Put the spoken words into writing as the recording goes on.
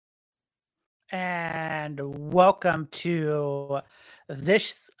And welcome to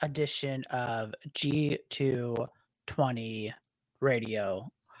this edition of G220 Radio.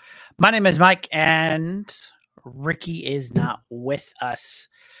 My name is Mike, and Ricky is not with us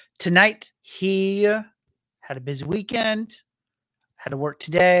tonight. He had a busy weekend, had to work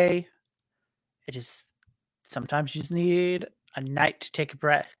today. It just sometimes you just need a night to take a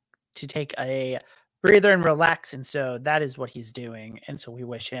breath, to take a breather and relax. And so that is what he's doing. And so we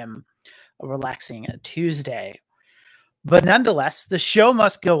wish him a relaxing Tuesday. But nonetheless, the show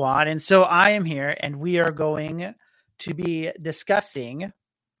must go on. And so I am here, and we are going to be discussing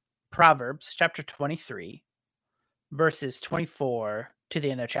Proverbs chapter 23, verses 24 to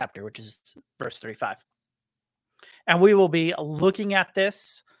the end of the chapter, which is verse 35. And we will be looking at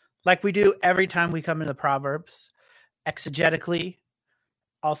this like we do every time we come into Proverbs, exegetically,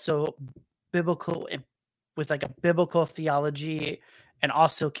 also biblical, with like a biblical theology, and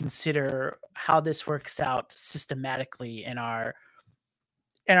also consider how this works out systematically in our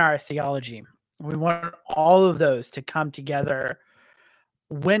theology. We want all of those to come together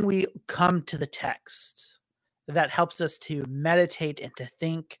when we come to the text. That helps us to meditate and to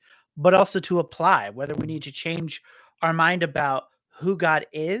think, but also to apply, whether we need to change our mind about who God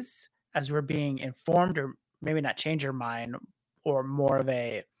is as we're being informed, or maybe not change our mind, or more of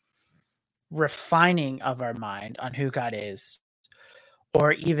a refining of our mind on who God is,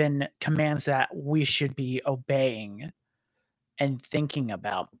 or even commands that we should be obeying and thinking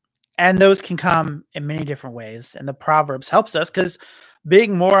about. And those can come in many different ways. And the Proverbs helps us because,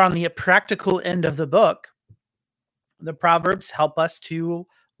 being more on the practical end of the book, the Proverbs help us to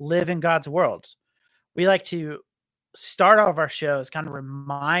live in God's world. We like to start off our shows kind of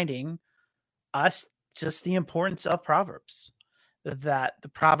reminding us just the importance of Proverbs, that the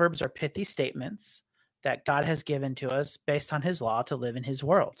Proverbs are pithy statements that God has given to us based on his law to live in his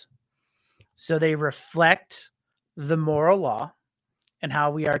world. So they reflect the moral law and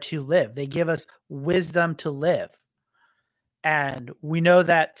how we are to live. They give us wisdom to live. And we know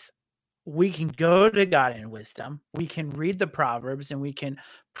that we can go to God in wisdom. We can read the Proverbs and we can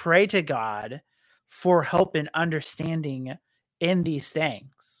pray to God for help in understanding in these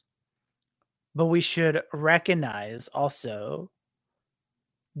things. But we should recognize also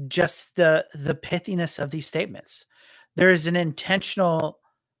just the pithiness of these statements. There is an intentional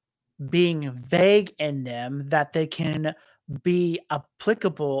being vague in them, that they can be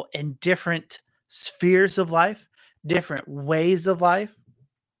applicable in different spheres of life, different ways of life.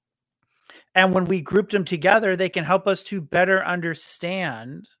 And when we group them together, they can help us to better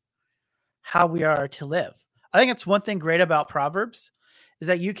understand how we are to live. I think it's one thing great about Proverbs is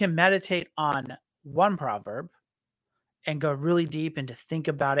that you can meditate on one proverb and go really deep and to think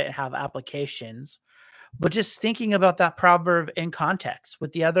about it and have applications. But just thinking about that proverb in context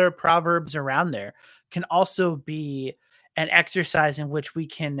with the other proverbs around there can also be an exercise in which we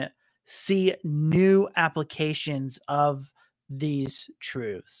can see new applications of these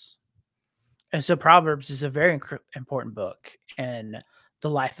truths. And so Proverbs is a very important book in the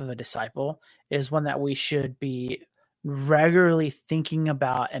life of a disciple. It is one that we should be regularly thinking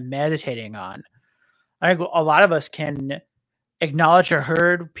about and meditating on. I think a lot of us can acknowledge or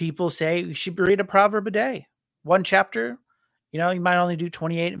heard people say you should read a proverb a day, one chapter. You might only do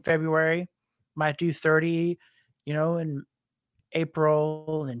 28 in February, might do 30, in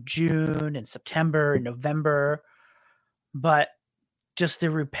April and June and September and November. But just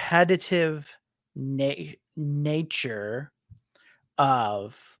the repetitive nature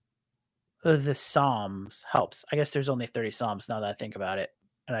of the Psalms helps. I guess there's only 30 Psalms now that I think about it,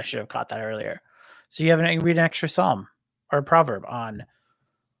 and I should have caught that earlier. So you read an extra Psalm or a proverb on,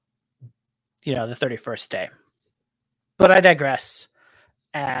 the 31st day. But I digress.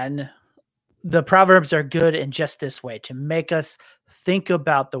 And the Proverbs are good in just this way, to make us think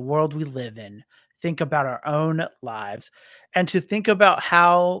about the world we live in, think about our own lives, and to think about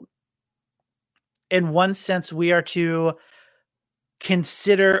how, in one sense, we are to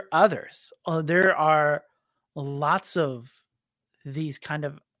consider others. There are lots of these kind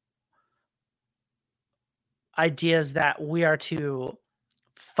of ideas that we are to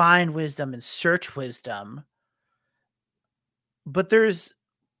find wisdom and search wisdom. But there's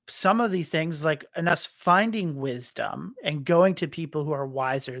some of these things, like in us finding wisdom and going to people who are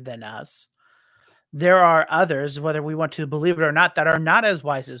wiser than us, there are others, whether we want to believe it or not, that are not as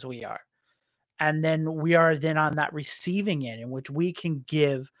wise as we are. And then we are then on that receiving end in which we can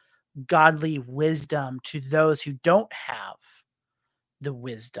give godly wisdom to those who don't have the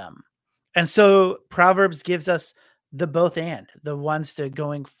wisdom. And so Proverbs gives us the both and, the ones to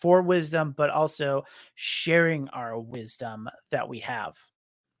going for wisdom, but also sharing our wisdom that we have.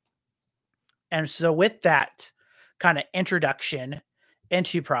 And so with that kind of introduction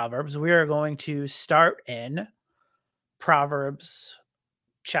into Proverbs, we are going to start in Proverbs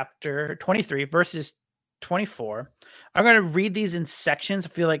chapter 23, verses 24. I'm going to read these in sections. I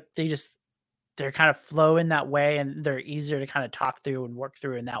feel like they're kind of flow in that way, and they're easier to kind of talk through and work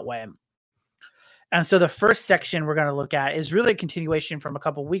through in that way. And so the first section we're going to look at is really a continuation from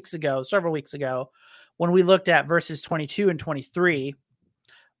several weeks ago, when we looked at verses 22 and 23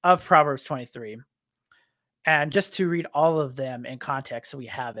 of Proverbs 23. And just to read all of them in context so we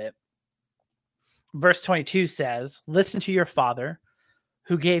have it. Verse 22 says, "Listen to your father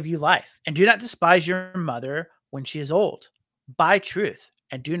who gave you life, and do not despise your mother when she is old. Buy truth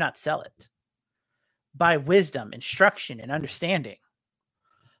and do not sell it. Buy wisdom, instruction, and understanding.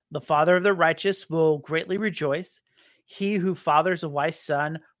 The father of the righteous will greatly rejoice. He who fathers a wise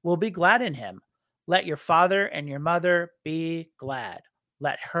son will be glad in him. Let your father and your mother be glad.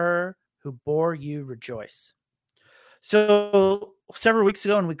 Let her who bore you rejoice." So several weeks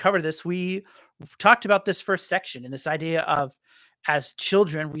ago when we covered this, we talked about this first section and this idea of, as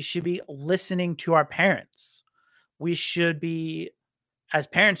children, we should be listening to our parents. As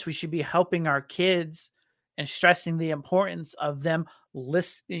parents, we should be helping our kids and stressing the importance of them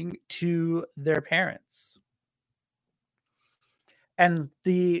listening to their parents. And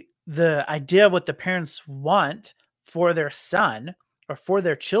the idea of what the parents want for their son or for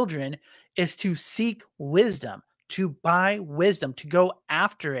their children is to seek wisdom, to buy wisdom, to go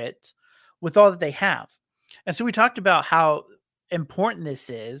after it with all that they have. And so we talked about how important this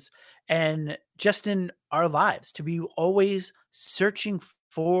is, and just in our lives, to be always searching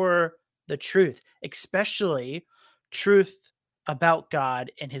for the truth, especially truth about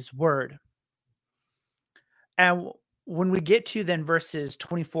God and his word. And when we get to then verses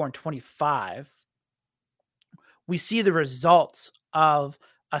 24 and 25, we see the results of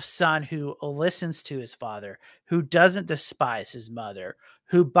a son who listens to his father, who doesn't despise his mother,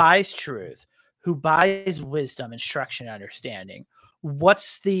 who buys truth, who buys wisdom, instruction, understanding.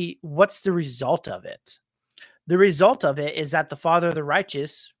 What's the result of it? The result of it is that the father of the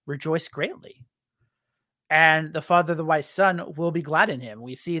righteous rejoice greatly, and the father of the wise son will be glad in him.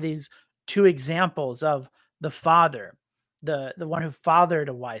 We see these two examples of the father, the one who fathered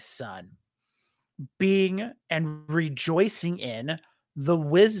a wise son, being and rejoicing in the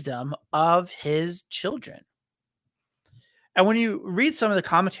wisdom of his children. And when you read some of the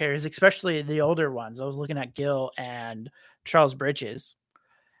commentaries, especially the older ones, I was looking at Gill and Charles Bridges,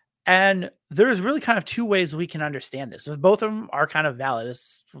 and there's really kind of two ways we can understand this. Both of them are kind of valid.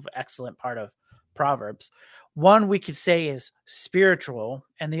 It's an excellent part of Proverbs. One we could say is spiritual,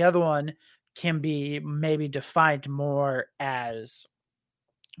 and the other one can be maybe defined more as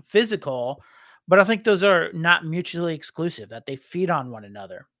physical, but I think those are not mutually exclusive, that they feed on one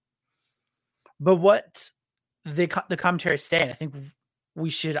another. But what the commentaries say, and I think we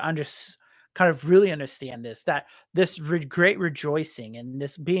should kind of really understand this, that this great rejoicing and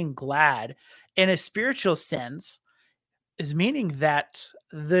this being glad in a spiritual sense is meaning that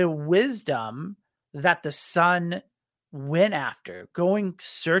the wisdom that the son went after, going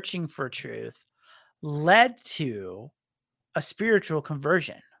searching for truth, led to a spiritual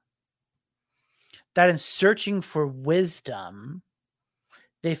conversion. That in searching for wisdom,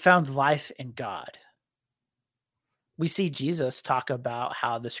 they found life in God. We see Jesus talk about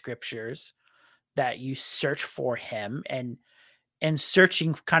how the scriptures, that you search for him, and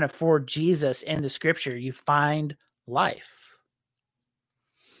searching kind of for Jesus in the scripture, you find life.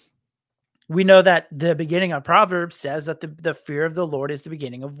 We know that the beginning of Proverbs says that the fear of the Lord is the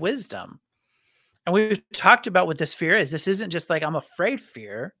beginning of wisdom. And we've talked about what this fear is. This isn't just like I'm afraid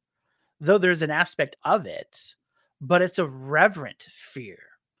fear, though there's an aspect of it, but it's a reverent fear.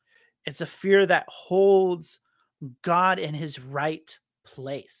 It's a fear that holds God in his right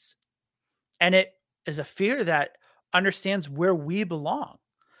place. And it is a fear that understands where we belong,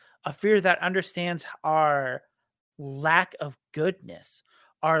 a fear that understands our lack of goodness,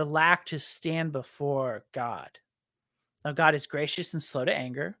 our lack to stand before God. Now, God is gracious and slow to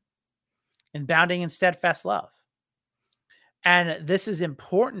anger, and abounding in steadfast love. And this is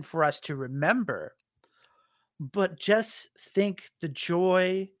important for us to remember, but just think the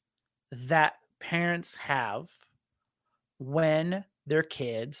joy that parents have when their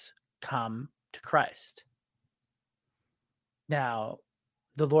kids come to Christ. Now,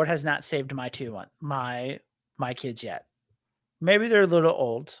 the Lord has not saved my kids yet. Maybe they're a little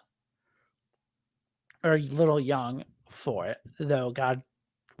old or a little young for it, though God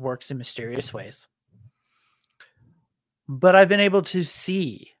works in mysterious ways. But I've been able to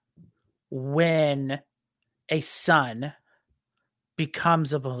see when a son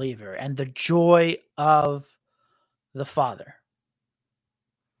becomes a believer and the joy of the Father.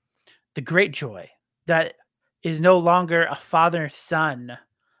 The great joy that is no longer a father and son,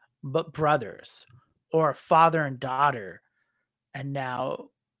 but brothers, or a father and daughter. And now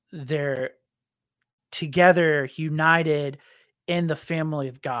they're together, united in the family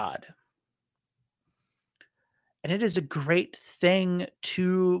of God. And it is a great thing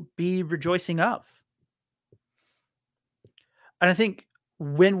to be rejoicing of. And I think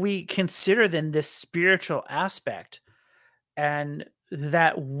when we consider then this spiritual aspect and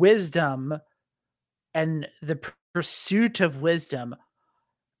that wisdom and the pursuit of wisdom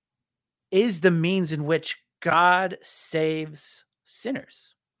is the means in which God saves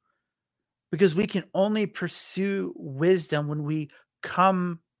sinners. Because we can only pursue wisdom when we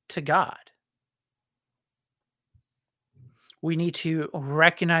come to God. We need to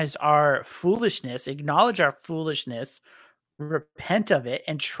recognize our foolishness, acknowledge our foolishness, repent of it,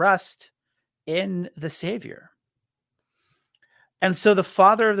 and trust in the Savior. And so the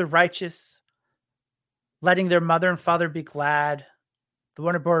father of the righteous, letting their mother and father be glad, the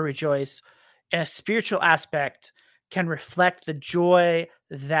wonder boy rejoice, in a spiritual aspect can reflect the joy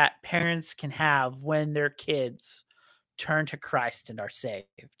that parents can have when their kids turn to Christ and are saved.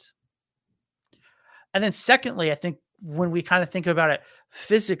 And then secondly, I think when we kind of think about it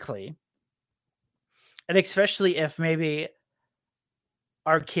physically, and especially if maybe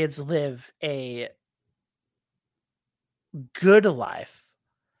our kids live a good life,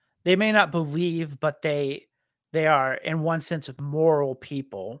 they may not believe, but they are in one sense moral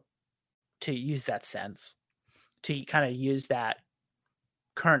people, to use that sense, to kind of use that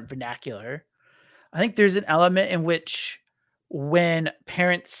current vernacular. I think there's an element in which when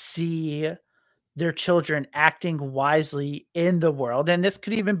parents see their children acting wisely in the world, and this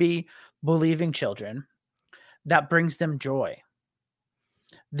could even be believing children, that brings them joy.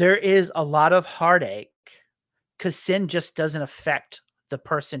 There is a lot of heartache because sin just doesn't affect the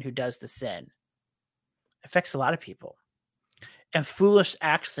person who does the sin. It affects a lot of people. And foolish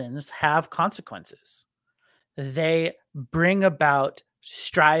actions have consequences. They bring about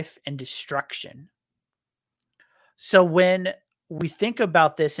strife and destruction. So when we think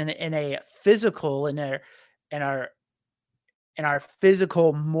about this in a physical, in our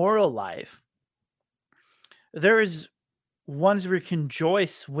physical moral life, there is ones we can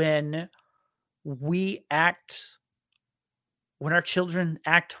rejoice when our children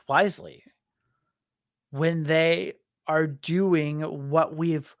act wisely, when they are doing what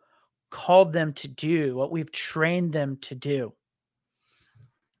we've called them to do, what we've trained them to do.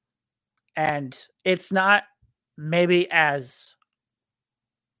 And it's not maybe as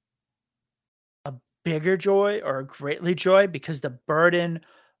a bigger joy or a greatly joy, because the burden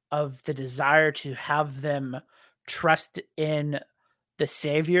of the desire to have them trust in the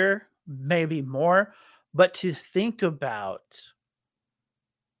Savior may be more, but to think about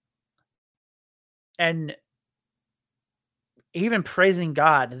and even praising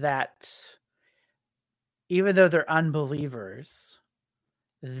God that even though they're unbelievers,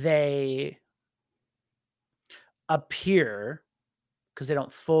 they appear, because they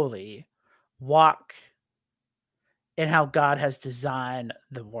don't fully walk in how God has designed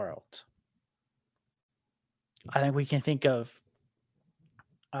the world. I think we can think of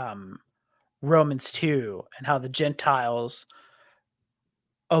Romans 2 and how the Gentiles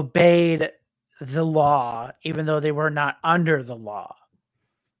obeyed the law, even though they were not under the law.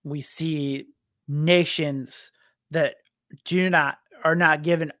 We see nations that are not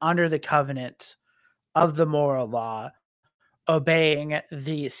given under the covenant of the moral law, obeying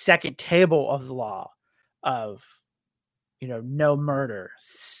the second table of the law of, no murder,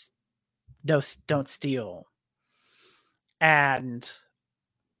 don't steal, and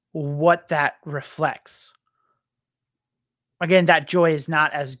what that reflects. Again, that joy is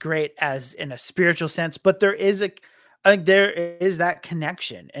not as great as in a spiritual sense, but I think there is that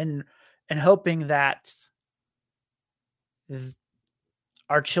connection, and hoping that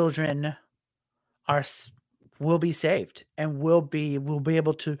our children will be saved and will be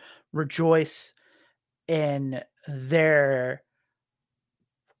able to rejoice in their,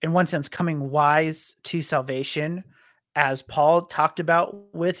 in one sense, coming wise to salvation, as Paul talked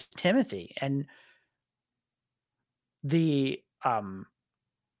about with Timothy, and the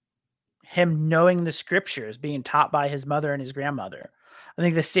him knowing the scriptures, being taught by his mother and his grandmother. I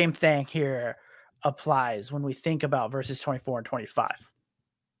think the same thing here applies when we think about verses 24 and 25.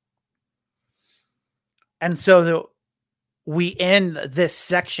 And so we end this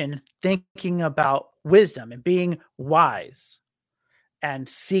section thinking about wisdom and being wise and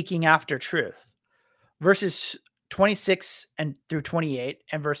seeking after truth. Verses 26 and through 28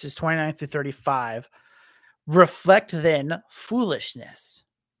 and verses 29 through 35 reflect then foolishness.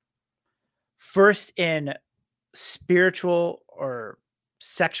 First in spiritual or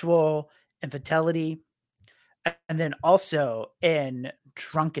sexual infidelity, and then also in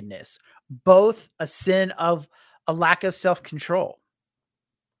drunkenness, both a sin of a lack of self-control.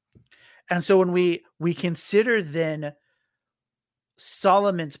 And so when we consider then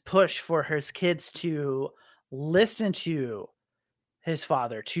Solomon's push for his kids to listen to his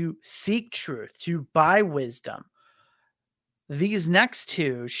father, to seek truth, to buy wisdom, these next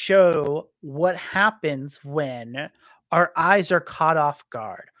two show what happens when our eyes are caught off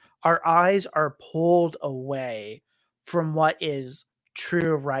guard. Our eyes are pulled away from what is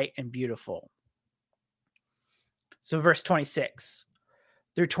true, right, and beautiful. So verse 26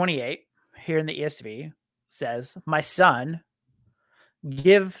 through 28 here in the ESV says, "My son,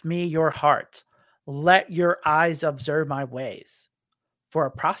 give me your heart. Let your eyes observe my ways. For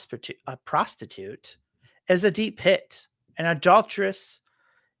a prostitute is a deep pit, an adulteress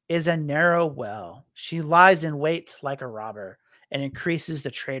is a narrow well. She lies in wait like a robber and increases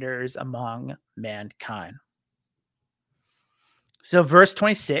the traitors among mankind." So verse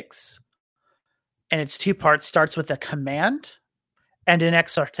 26 and its two parts starts with a command and an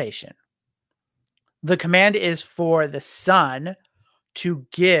exhortation. The command is for the son to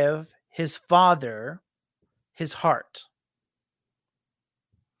give his father his heart.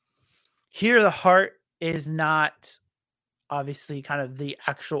 Here, the heart is not obviously kind of the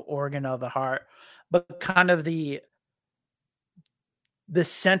actual organ of the heart, but kind of the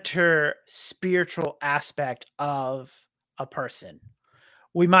center spiritual aspect of a person.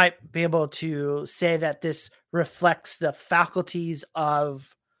 We might be able to say that this reflects the faculties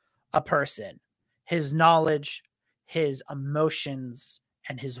of a person, his knowledge, his emotions,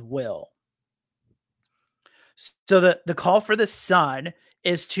 and his will. So the call for the son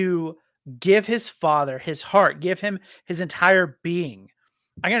is to give his father his heart, give him his entire being.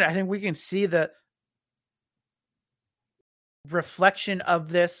 Again, I think we can see the reflection of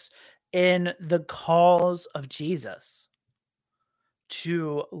this in the calls of Jesus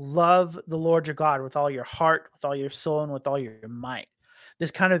to love the Lord your God with all your heart, with all your soul, and with all your might.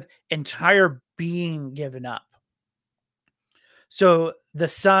 This kind of entire being given up. So the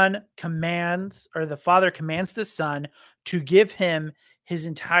son commands, or the father commands the son to give him his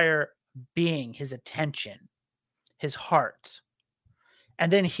entire being, his attention, his heart.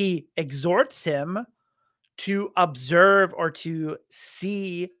 And then he exhorts him to observe or to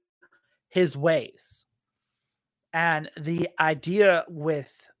see his ways. And the idea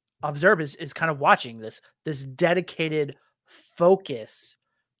with observe is kind of watching this dedicated focus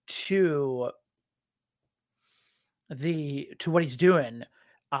to what he's doing.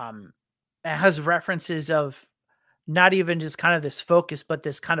 It has references of not even just kind of this focus, but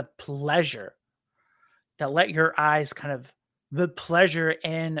this kind of pleasure, that let your eyes kind of the pleasure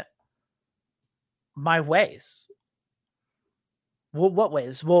in my ways. Well, what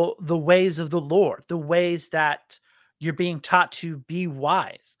ways? Well, the ways of the Lord, the ways that you're being taught to be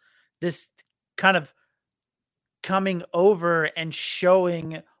wise. This kind of coming over and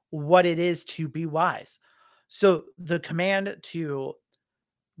showing what it is to be wise. So the command to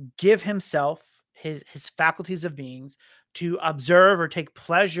give himself his faculties of beings, to observe or take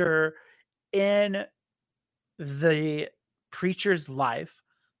pleasure in the preacher's life,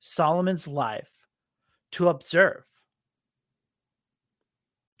 Solomon's life, to observe.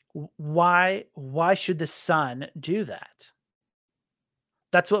 Why should the son do that?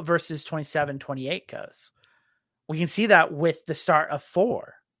 That's what verses 27, 28 goes. We can see that with the start of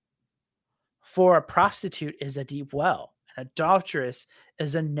 4. For a prostitute is a deep well, an adulteress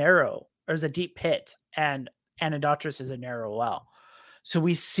is a deep pit, and an adulteress is a narrow well. So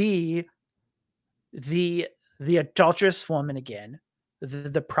we see the adulterous woman again,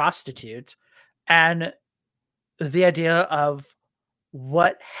 the prostitute, and the idea of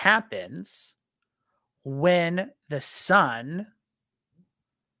what happens when the son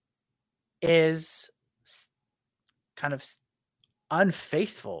is kind of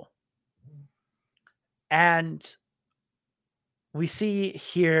unfaithful. And we see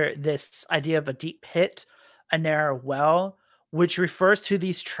here this idea of a deep pit, a narrow well, which refers to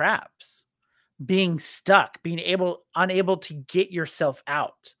these traps, being stuck, being unable to get yourself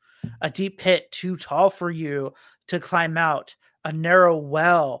out. A deep pit too tall for you to climb out. A narrow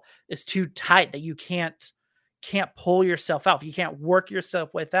well is too tight that you can't pull yourself out. You can't work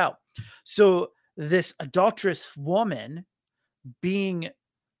yourself without. So this adulterous woman being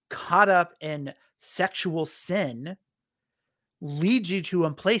caught up in sexual sin leads you to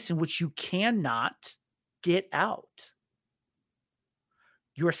a place in which you cannot get out.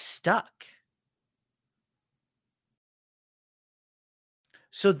 You're stuck.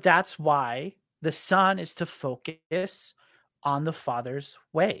 So that's why the son is to focus on the father's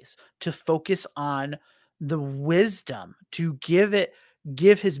ways, to focus on the wisdom, to give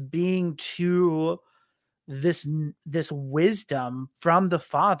his being to this wisdom from the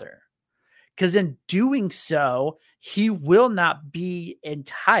father. Because in doing so, he will not be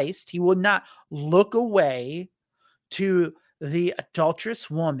enticed. He will not look away to the adulterous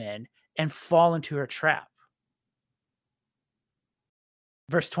woman and fall into her trap.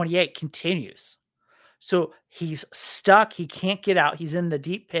 Verse 28 continues. So he's stuck. He can't get out. He's in the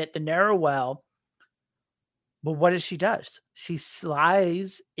deep pit, the narrow well. But what does she do? She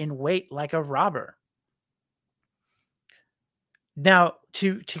lies in wait like a robber. Now,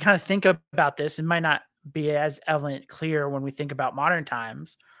 to kind of think about this, it might not be as evident clear when we think about modern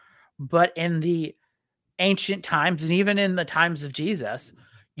times, but in the ancient times and even in the times of Jesus,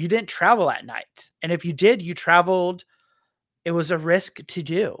 you didn't travel at night. And if you did, you traveled, it was a risk to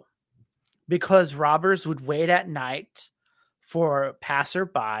do because robbers would wait at night for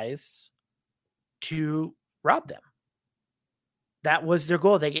passerbys to rob them. That was their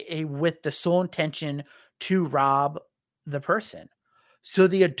goal. They with the sole intention to rob the person. So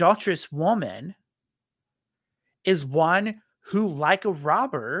the adulterous woman is one who, like a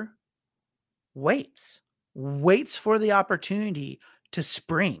robber, waits for the opportunity to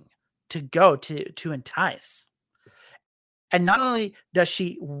spring, to go, to entice. And not only does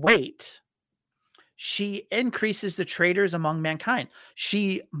she wait, she increases the traitors among mankind.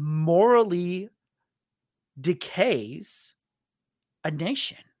 She morally decays a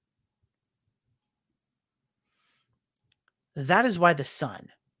nation. That is why the son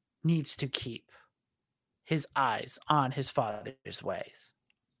needs to keep his eyes on his father's ways.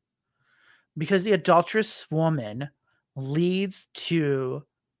 Because the adulterous woman leads to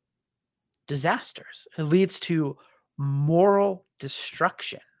disasters. It leads to moral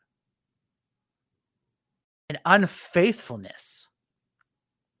destruction and unfaithfulness.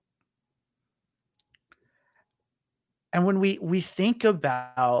 And when we think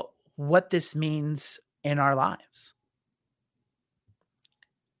about what this means in our lives,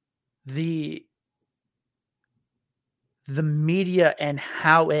 the media and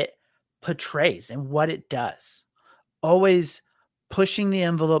how it portrays and what it does, always pushing the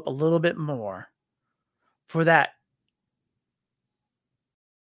envelope a little bit more for that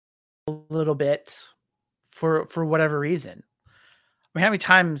a little bit for whatever reason. I mean, how many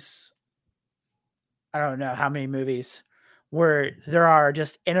times, I don't know how many movies where there are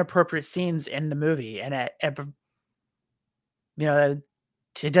just inappropriate scenes in the movie and it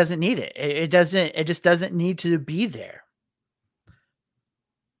doesn't need it. It just doesn't need to be there.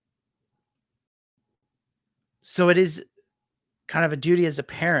 So it is kind of a duty as a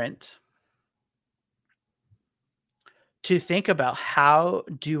parent to think about, how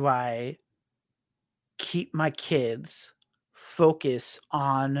do I keep my kids focus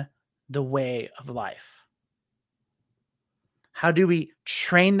on the way of life? How do we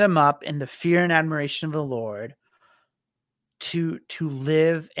train them up in the fear and admiration of the Lord to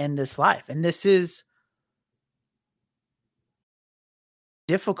live in this life? And this is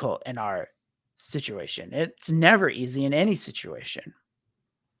difficult in our situation. It's never easy in any situation.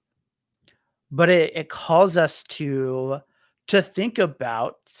 But it calls us to think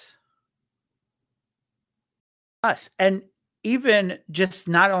about us, and even just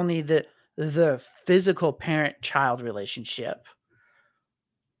not only the physical parent-child relationship.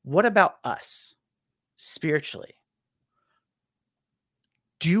 What about us spiritually?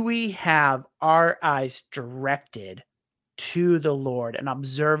 Do we have our eyes directed to the Lord and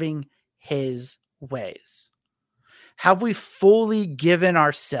observing his ways? Have we fully given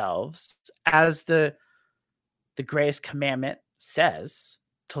ourselves, as the greatest commandment says,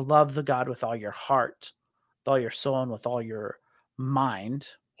 to love the God with all your heart, with all your soul, and with all your mind,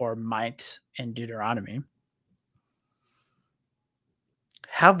 or might in Deuteronomy?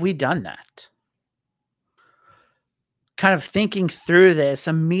 Have we done that? Kind of thinking through this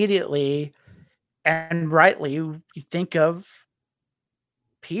immediately and rightly, you think of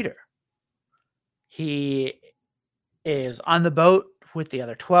Peter. He is on the boat with the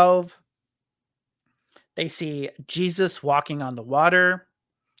other 12. They see Jesus walking on the water.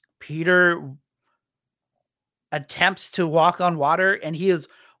 Peter attempts to walk on water, and he is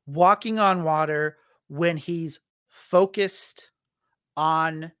walking on water when he's focused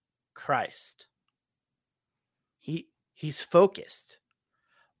on Christ. He's focused.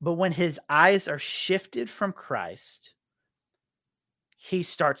 But when his eyes are shifted from Christ, he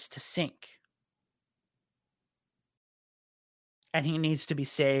starts to sink. and he needs to be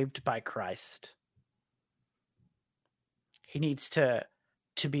saved by Christ. He needs to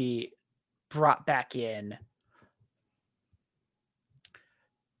be brought back in.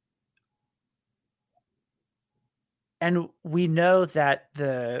 And we know that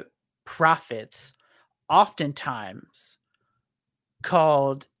the prophets oftentimes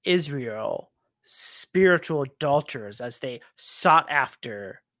called Israel spiritual adulterers as they sought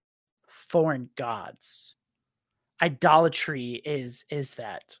after foreign gods. Idolatry is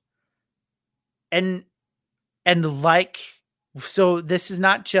that. And like, so this is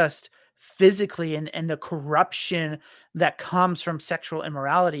not just physically and the corruption that comes from sexual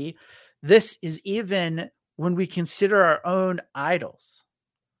immorality. This is even when we consider our own idols,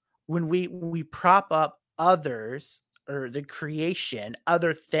 when we prop up others or the creation,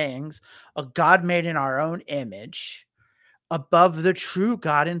 other things, a God made in our own image, above the true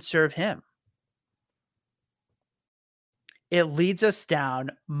God and serve him. It leads us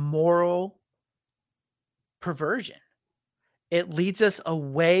down moral perversion. It leads us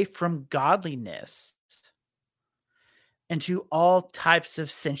away from godliness into all types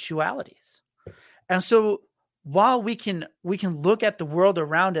of sensualities. And so while we can look at the world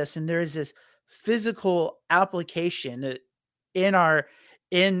around us and there is this physical application that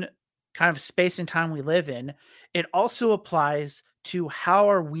in kind of space and time we live in, it also applies to how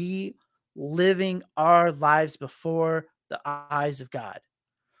are we living our lives before the eyes of God.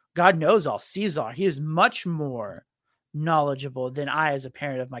 God knows all, sees all. He is much more knowledgeable than I as a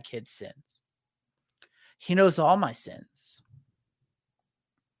parent of my kids' sins. He knows all my sins.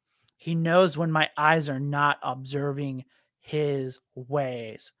 He knows when my eyes are not observing his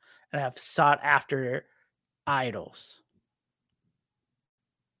ways and have sought after idols.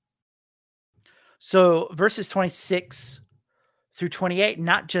 So verses 26 through 28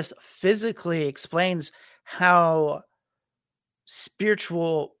 not just physically explains how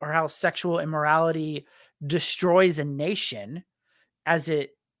spiritual or how sexual immorality destroys a nation as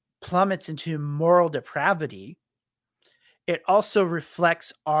it plummets into moral depravity. It also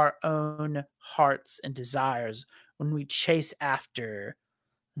reflects our own hearts and desires when we chase after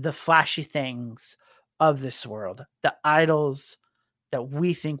the flashy things of this world, the idols that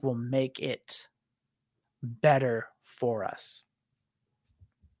we think will make it better for us.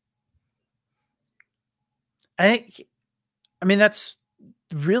 I mean, that's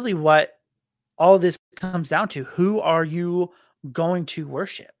really what all this comes down to. Who are you going to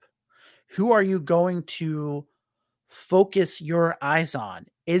worship? Who are you going to focus your eyes on?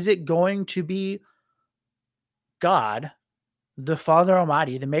 Is it going to be God, the Father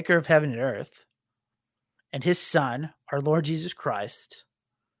Almighty, the maker of heaven and earth, and his Son, our Lord Jesus Christ,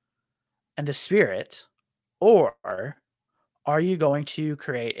 and the Spirit? Or are you going to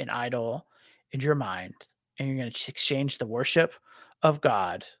create an idol in your mind and you're going to exchange the worship of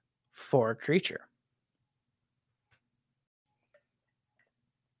God for a creature?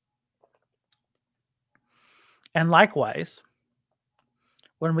 And likewise,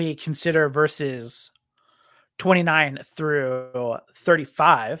 when we consider verses 29 through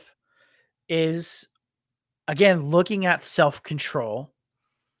 35, is again looking at self-control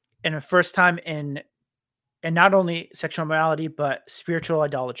and the first time in not only sexual immorality but spiritual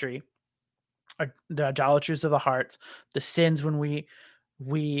idolatry, the idolatries of the hearts, the sins when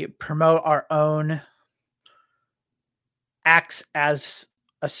we promote our own acts as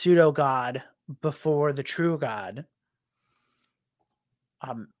a pseudo god before the true God.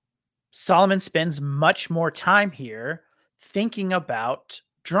 Solomon spends much more time here thinking about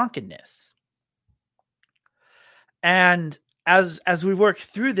drunkenness. And as we work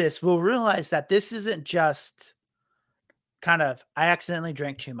through this, we'll realize that this isn't just kind of, I accidentally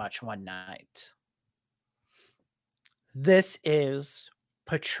drank too much one night. This is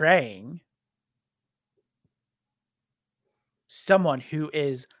portraying someone who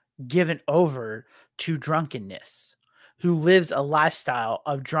is given over to drunkenness, who lives a lifestyle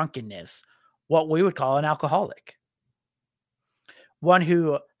of drunkenness, what we would call an alcoholic. One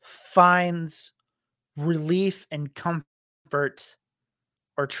who finds relief and comfort,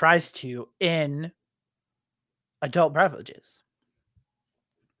 or tries to, in adult beverages.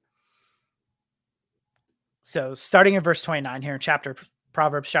 So starting in verse 29 here in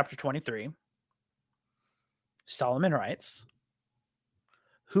Proverbs chapter 23, Solomon writes,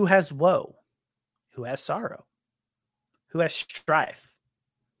 "Who has woe? Who has sorrow? Who has strife?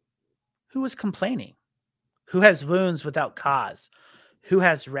 Who is complaining? Who has wounds without cause? Who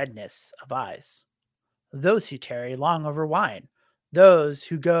has redness of eyes? Those who tarry long over wine, those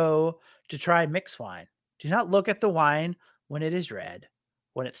who go to try mixed wine. Do not look at the wine when it is red,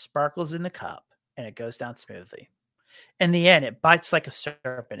 when it sparkles in the cup and it goes down smoothly. In the end, it bites like a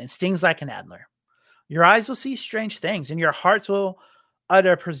serpent and stings like an adder. Your eyes will see strange things, and your hearts will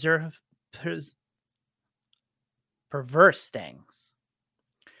utter perverse things.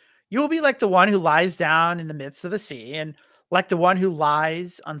 You will be like the one who lies down in the midst of the sea, and like the one who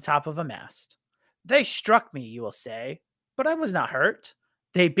lies on top of a mast. They struck me, you will say, but I was not hurt.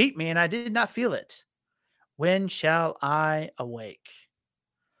 They beat me, and I did not feel it. When shall I awake?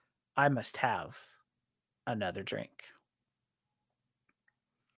 I must have another drink.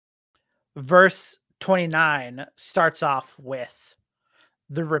 Verse 29 starts off with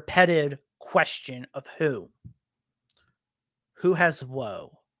the repeated question of who. Who has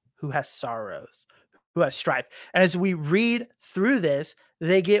woe? Who has sorrows? Who has strife? And as we read through this,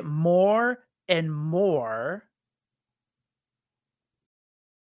 they get more and more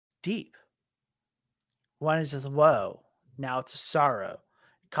deep. One is a woe. Now it's a sorrow.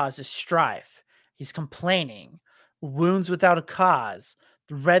 It causes strife. He's complaining. Wounds without a cause.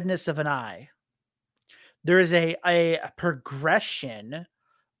 The redness of an eye. There is a progression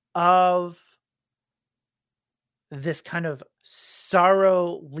of this kind of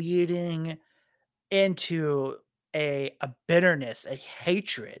sorrow leading into a bitterness, a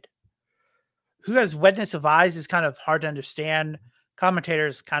hatred. Who has redness of eyes is kind of hard to understand.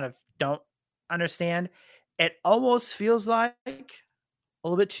 Commentators kind of don't understand. It almost feels like a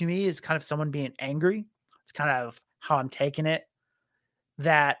little bit to me is kind of someone being angry. It's kind of how I'm taking it.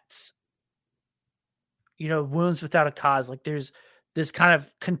 That, wounds without a cause. Like there's this kind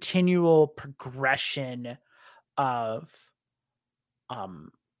of continual progression of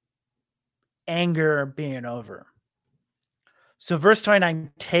anger being over. So verse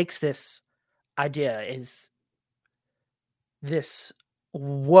 29 takes this idea, is this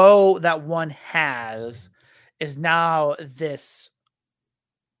woe that one has is now this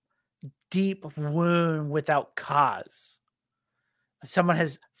deep wound without cause. Someone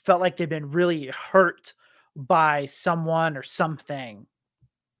has felt like they've been really hurt by someone or something.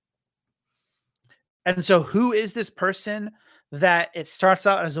 And so who is this person that it starts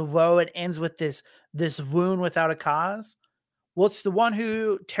out as a woe and ends with this wound without a cause? Well, it's the one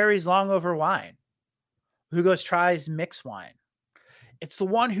who tarries long over wine, who goes tries mixed wine. It's the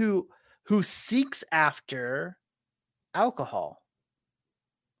one who seeks after alcohol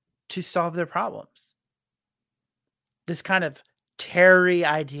to solve their problems. This kind of tarry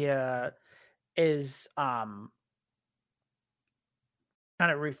idea is kind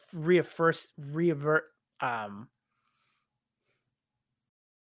of revert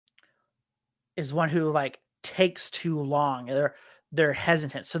is one who like takes too long. They're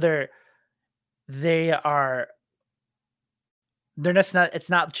hesitant, so they're just not. It's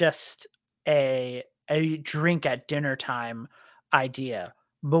not just a drink at dinner time idea,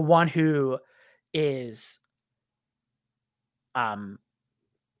 but one who is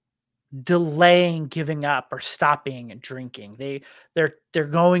delaying giving up or stopping drinking. They're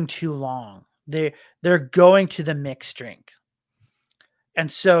going too long. They're going to the mixed drink.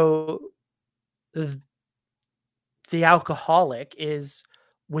 And so the alcoholic is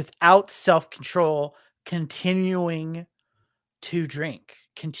without self-control, continuing to drink,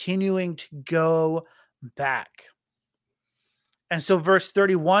 continuing to go back. And so verse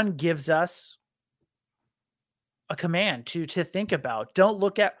 31 gives us a command to think about. Don't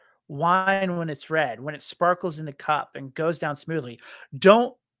look at wine when it's red, when it sparkles in the cup and goes down smoothly.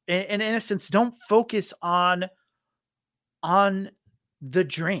 Don't, in essence, don't focus on the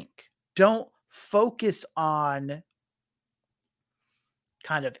drink. Don't focus on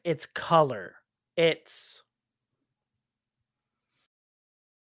kind of its color, its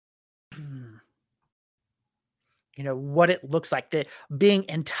what it looks like, the being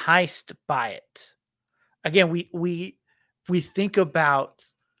enticed by it. Again, we think about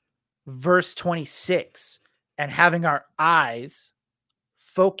verse 26 and having our eyes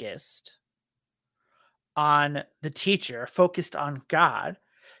focused on the teacher, focused on God.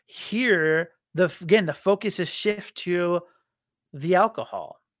 Here, the focus is shift to the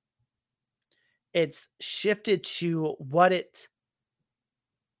alcohol. It's shifted to what it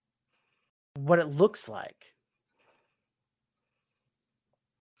looks like.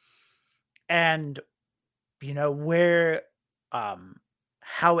 And where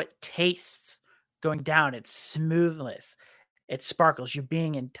how it tastes going down, its smoothness, it sparkles, you're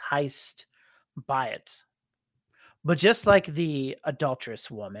being enticed by it. But just like the adulterous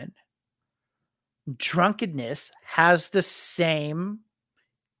woman, drunkenness has the same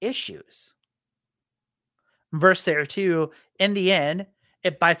issues. Verse 32, in the end,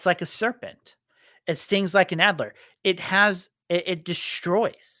 it bites like a serpent. It stings like an adder. It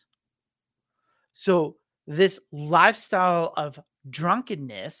destroys. So this lifestyle of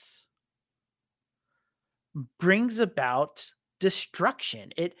drunkenness brings about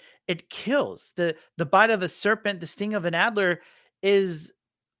destruction. It kills. The bite of a serpent, the sting of an adder is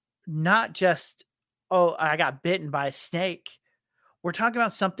not just, oh, I got bitten by a snake. We're talking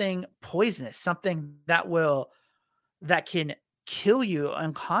about something poisonous, something that can kill you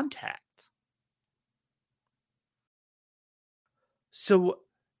on contact. So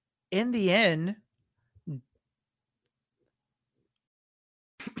in the end,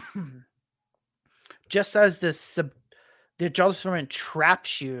 just as the adult serpent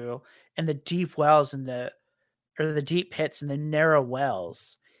traps you in the deep wells and the deep pits and the narrow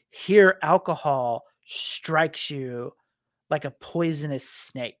wells, here alcohol strikes you like a poisonous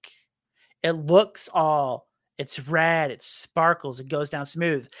snake. It looks it's red, it sparkles, it goes down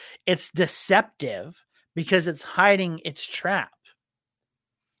smooth. It's deceptive because it's hiding its trap.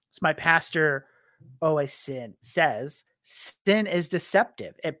 As my pastor always says, sin is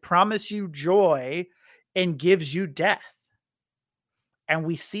deceptive. It promises you joy and gives you death. And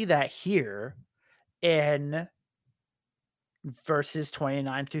we see that here in verses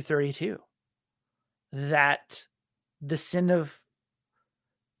 29 through 32. That the sin of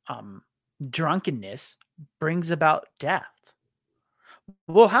drunkenness brings about death.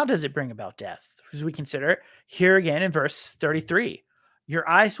 Well, how does it bring about death? As we consider here again in verse 33, your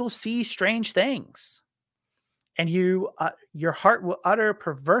eyes will see strange things, and your heart will utter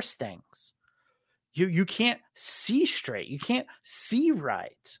perverse things. You can't see straight. You can't see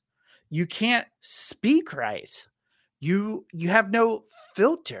right. You can't speak right. You have no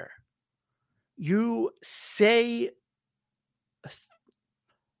filter. You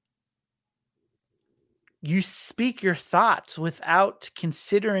speak your thoughts without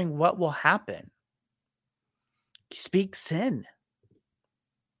considering what will happen. You speak sin.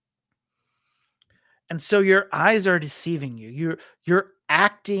 And so your eyes are deceiving you. You're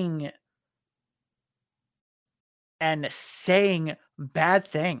acting and saying bad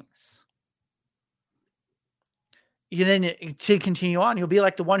things. You then, to continue on, you'll be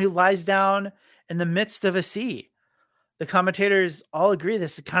like the one who lies down in the midst of a sea. The commentators all agree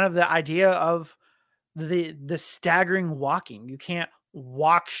this is kind of the idea of the staggering walking. You can't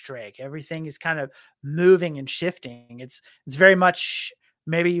walk straight. Everything is kind of moving and shifting. It's very much,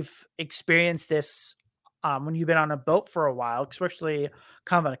 maybe you've experienced this when you've been on a boat for a while, especially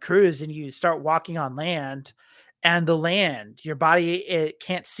kind of on a cruise, and you start walking on land, and the land, your body, it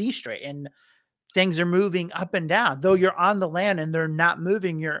can't see straight, and things are moving up and down. Though you're on the land and they're not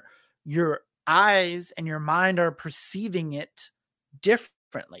moving, your eyes and your mind are perceiving it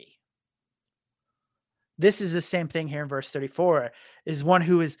differently. This is the same thing here in verse 34, is one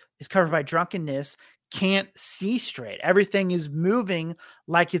who is covered by drunkenness can't see straight. Everything is moving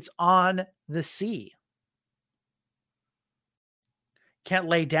like it's on the sea. Can't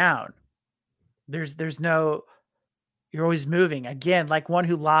lay down. There's no, you're always moving. Again, like one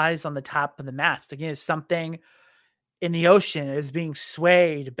who lies on the top of the mast. Again, it's something in the ocean is being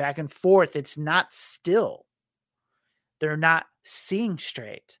swayed back and forth. It's not still. They're not seeing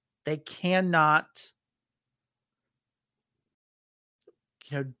straight. They cannot,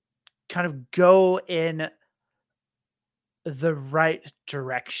 kind of go in the right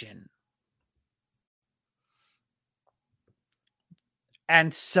direction.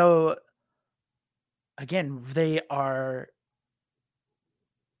 And so, again, they are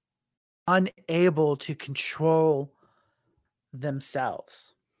unable to control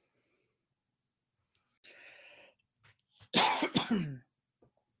themselves.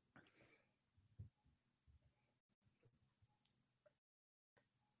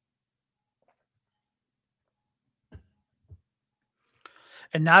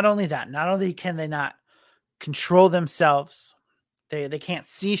 And not only that, not only can they not control themselves, they can't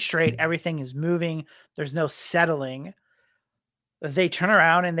see straight. Everything is moving. There's no settling. They turn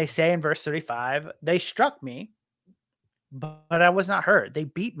around and they say in verse 35, they struck me, but I was not hurt. They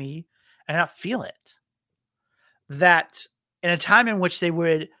beat me and I don't feel it. That in a time in which they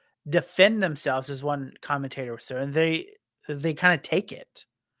would defend themselves, as one commentator was saying, they kind of take it.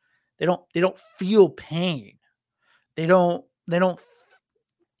 They don't feel pain. They don't,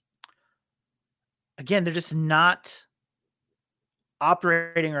 again, they're just not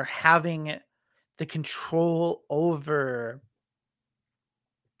operating or having the control over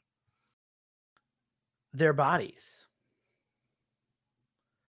their bodies.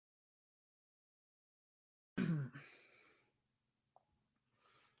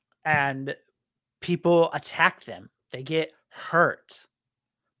 And people attack them. They get hurt,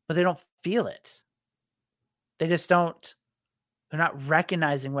 but they don't feel it. They just don't, they're not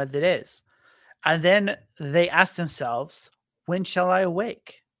recognizing what it is. And then they ask themselves, when shall I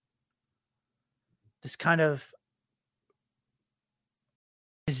awake? This kind of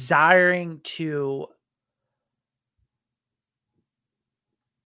desiring to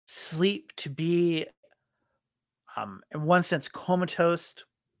sleep, to be, in one sense, comatose,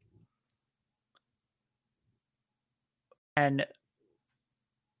 and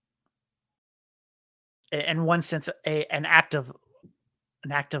in one sense, an act of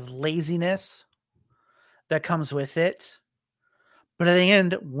laziness that comes with it. But at the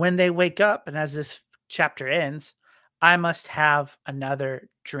end, when they wake up, and as this chapter ends, I must have another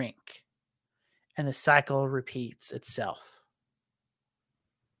drink. And the cycle repeats itself.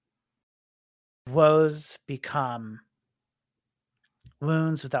 Woes become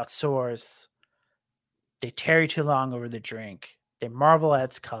wounds without sores. They tarry too long over the drink. They marvel at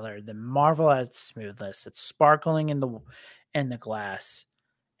its color. They marvel at its smoothness. It's sparkling in the glass.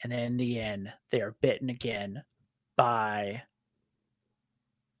 And in the end, they are bitten again by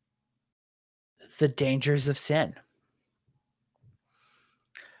the dangers of sin.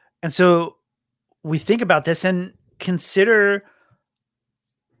 And so we think about this and consider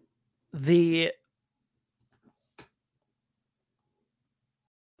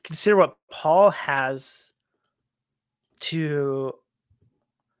what Paul has to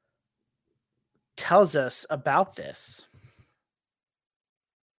tells us about this.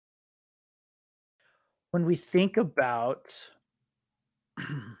 When we think about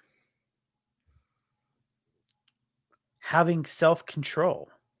having self-control,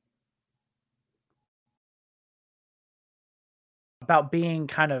 about being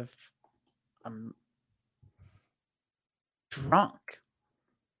kind of drunk.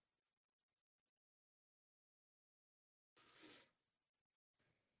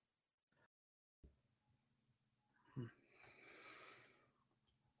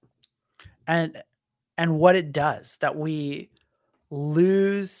 And what it does, that we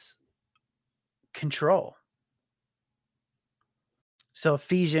lose control. So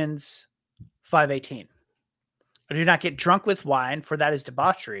Ephesians 5:18. Do not get drunk with wine, for that is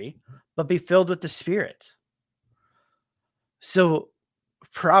debauchery, but be filled with the Spirit. So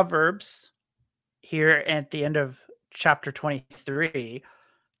Proverbs here at the end of chapter 23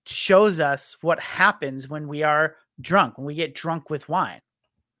 shows us what happens when we are drunk, when we get drunk with wine.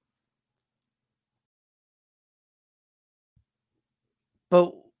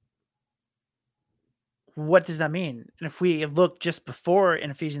 But what does that mean? And if we look just before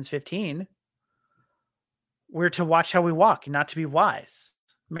in Ephesians 15, we're to watch how we walk and not to be wise,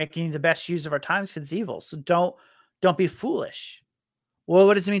 making the best use of our times because it's evil. So don't be foolish. Well,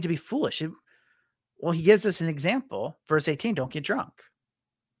 what does it mean to be foolish? Well, he gives us an example. Verse 18, don't get drunk.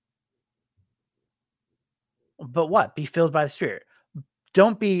 But what? Be filled by the Spirit.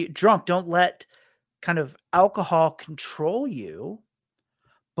 Don't be drunk. Don't let kind of alcohol control you,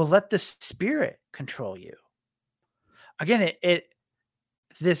 but let the Spirit control you. Again,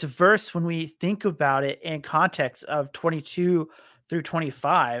 this verse, when we think about it in context of 22 through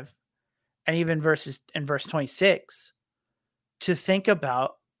 25, and even verse 26, to think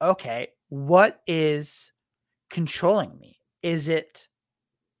about, okay, what is controlling me? Is it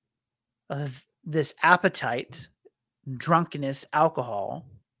this appetite, drunkenness, alcohol,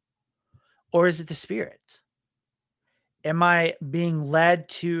 or is it the Spirit? Am I being led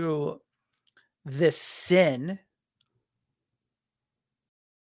to this sin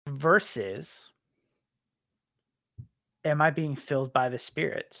versus am I being filled by the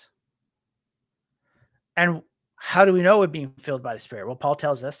Spirit? And how do we know we're being filled by the Spirit? Well, Paul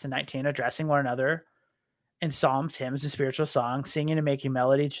tells us in 19, addressing one another in psalms, hymns, and spiritual songs, singing and making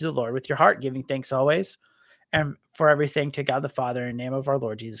melody to the Lord with your heart, giving thanks always and for everything to God the Father in the name of our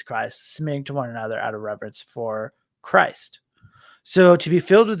Lord Jesus Christ, submitting to one another out of reverence for Christ. So to be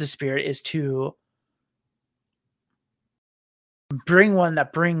filled with the Spirit is to bring one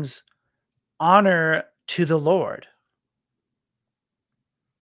that brings honor to the Lord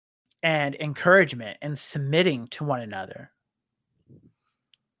and encouragement and submitting to one another.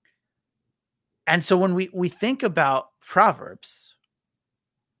 And so when we think about Proverbs,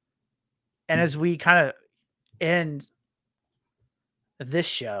 and as we kind of end this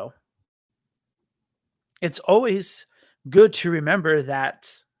show, it's always good to remember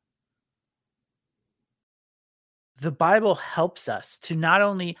that the Bible helps us to not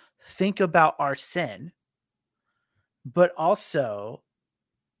only think about our sin, but also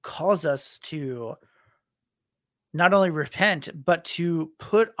calls us to not only repent, but to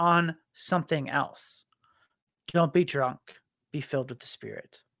put on something else. Don't be drunk, be filled with the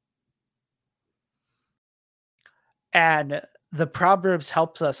Spirit. And the Proverbs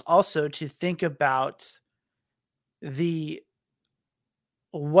helps us also to think about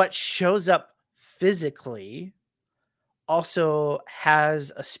what shows up physically also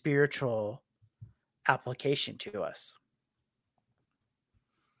has a spiritual application to us.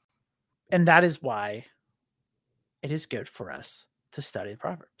 And that is why it is good for us to study the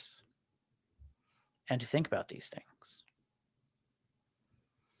Proverbs and to think about these things.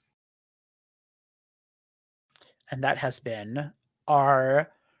 And that has been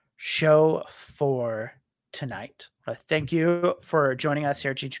our show for tonight. Thank you for joining us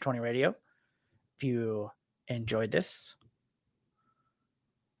here at G220 Radio. If you enjoyed this,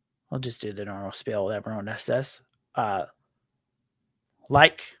 we'll just do the normal spiel that everyone says.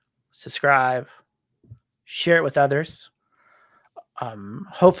 Like, subscribe, share it with others.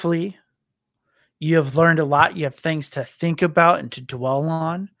 Hopefully, you have learned a lot. You have things to think about and to dwell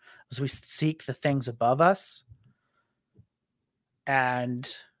on as we seek the things above us. And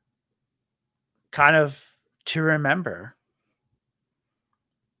kind of to remember,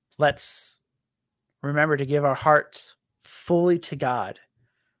 let's remember to give our hearts fully to God,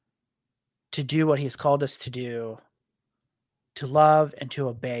 to do what He's called us to do, to love and to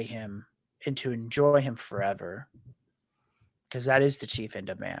obey Him, and to enjoy Him forever, because that is the chief end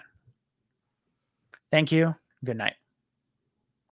of man. Thank you. Good night.